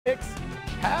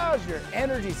How's your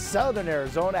energy, Southern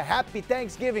Arizona? Happy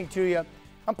Thanksgiving to you.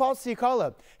 I'm Paul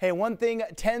Cicala. Hey, one thing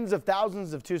tens of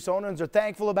thousands of Tucsonans are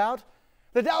thankful about: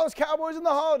 the Dallas Cowboys and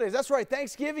the holidays. That's right,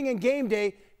 Thanksgiving and game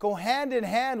day go hand in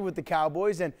hand with the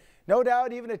Cowboys, and no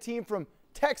doubt even a team from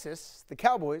Texas, the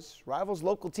Cowboys, rivals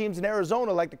local teams in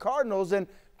Arizona like the Cardinals in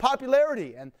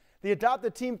popularity. And the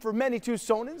adopted team for many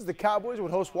Tucsonans, the Cowboys,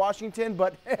 would host Washington,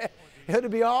 but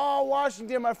it'll be all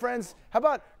Washington, my friends. How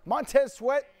about Montez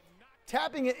Sweat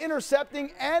tapping and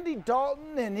intercepting Andy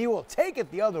Dalton, and he will take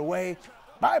it the other way.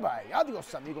 Bye-bye.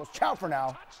 Adios, amigos. Ciao for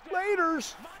now.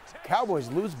 Laters. Cowboys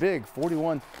lose big,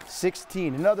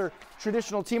 41-16. Another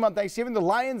traditional team on Thanksgiving. The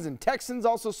Lions and Texans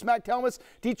also smacked helmets.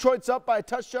 Detroit's up by a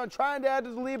touchdown, trying to add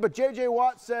to the lead, but J.J.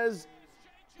 Watt says,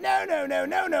 no, no, no,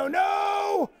 no, no,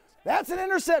 no. That's an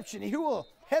interception. He will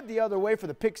head the other way for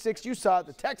the pick six. You saw it.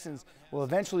 The Texans will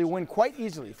eventually win quite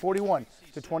easily,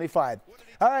 41-25.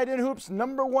 All right, in hoops,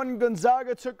 #1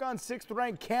 Gonzaga took on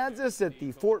 6th-ranked Kansas at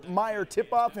the Fort Myer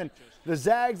tip-off, and the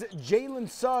Zags' Jalen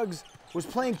Suggs was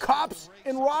playing cops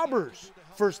and robbers.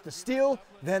 First the steal,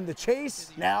 then the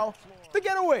chase, now the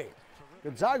getaway.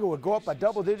 Gonzaga would go up by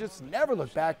double digits, never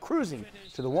look back, cruising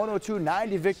to the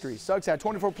 102-90 victory. Suggs had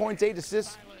 24 points, 8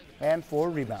 assists, and 4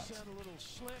 rebounds.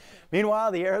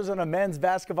 Meanwhile, the Arizona men's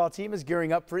basketball team is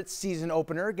gearing up for its season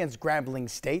opener against Grambling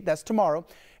State. That's tomorrow.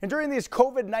 And during these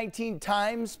COVID-19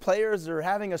 times, players are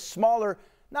having a smaller,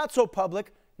 not so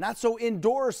public, not so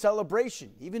indoor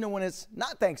celebration, even when it's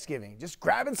not Thanksgiving. Just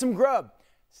grabbing some grub,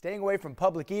 staying away from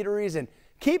public eateries, and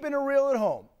keeping it real at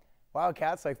home.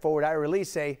 Wildcats like forward Ira Lee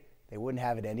say they wouldn't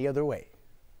have it any other way.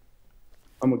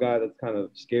 I'm a guy that's kind of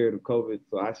scared of COVID,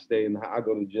 so I stay in. I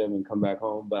go to the gym and come back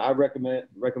home. But I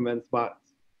recommend spots.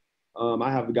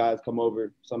 I have the guys come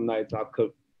over. Some nights I'll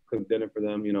cook dinner for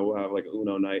them. You know, we'll have like a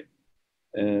Uno night.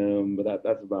 But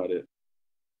that's about it.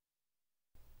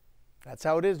 That's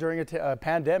how it is during a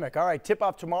pandemic. All right,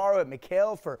 tip-off tomorrow at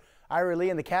McHale for Ira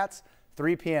Lee and the Cats,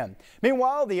 3 p.m.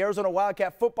 Meanwhile, the Arizona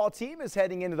Wildcat football team is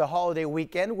heading into the holiday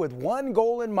weekend with one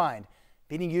goal in mind: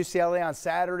 beating UCLA on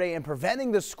Saturday and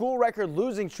preventing the school record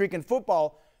losing streak in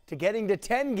football to getting to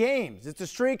 10 games. It's a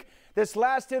streak that's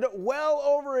lasted well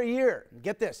over a year.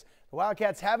 Get this, the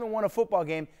Wildcats haven't won a football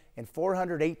game in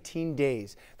 418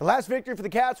 days. The last victory for the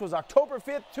Cats was October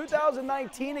 5th,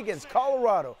 2019 against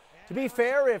Colorado. To be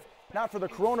fair, if not for the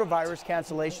coronavirus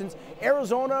cancellations,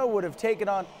 Arizona would have taken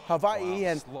on Hawaii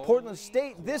and Portland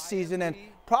State this season and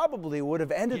probably would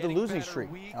have ended the losing streak.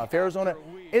 Now, if Arizona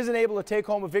isn't able to take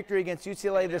home a victory against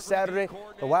UCLA this Saturday,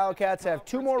 the Wildcats have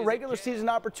 2 more regular season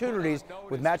opportunities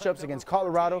with matchups against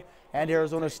Colorado and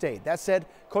Arizona State. That said,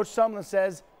 Coach Sumlin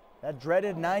says that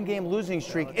dreaded 9-game losing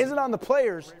streak isn't on the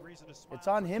players, it's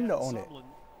on him to own it.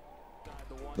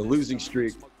 The losing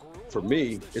streak, for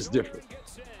me, is different.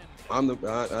 I'm the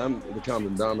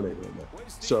common denominator in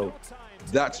that. So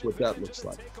that's what that looks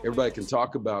like. Everybody can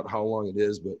talk about how long it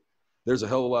is, but there's a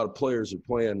hell of a lot of players who are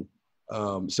playing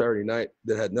Saturday night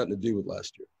that had nothing to do with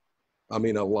last year. I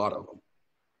mean, a lot of them.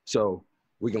 So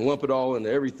we can lump it all into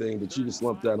everything, but you just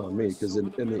lumped that on me because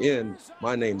in the end,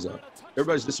 my name's up.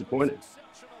 Everybody's disappointed.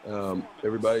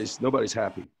 Nobody's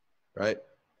happy, right?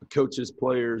 The coaches,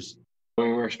 players. I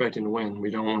mean, we're expecting to win.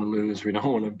 We don't want to lose. We don't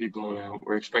want to be blown out.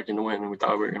 We're expecting to win, and we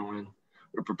thought we were going to win.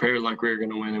 We're prepared like we were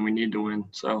going to win, and we need to win.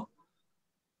 So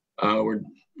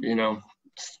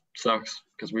sucks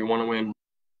because we want to win.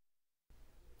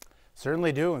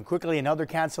 Certainly do. And quickly, another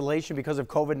cancellation because of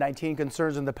COVID-19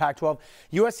 concerns in the Pac-12.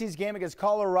 USC's game against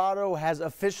Colorado has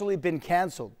officially been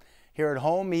canceled. Here at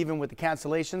home, even with the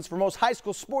cancellations for most high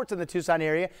school sports in the Tucson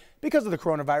area because of the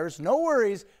coronavirus, no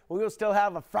worries. We will still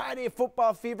have a Friday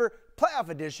Football Fever playoff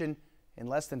edition in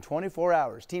less than 24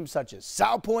 hours. Teams such as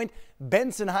South Point,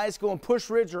 Benson High School, and Push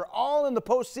Ridge are all in the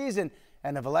postseason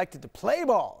and have elected to play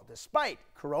ball despite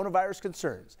coronavirus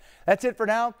concerns. That's it for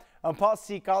now. I'm Paul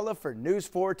Cicala for News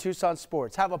 4 Tucson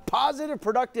Sports. Have a positive,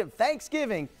 productive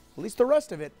Thanksgiving, at least the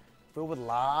rest of it, filled with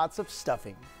lots of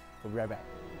stuffing. We'll be right back.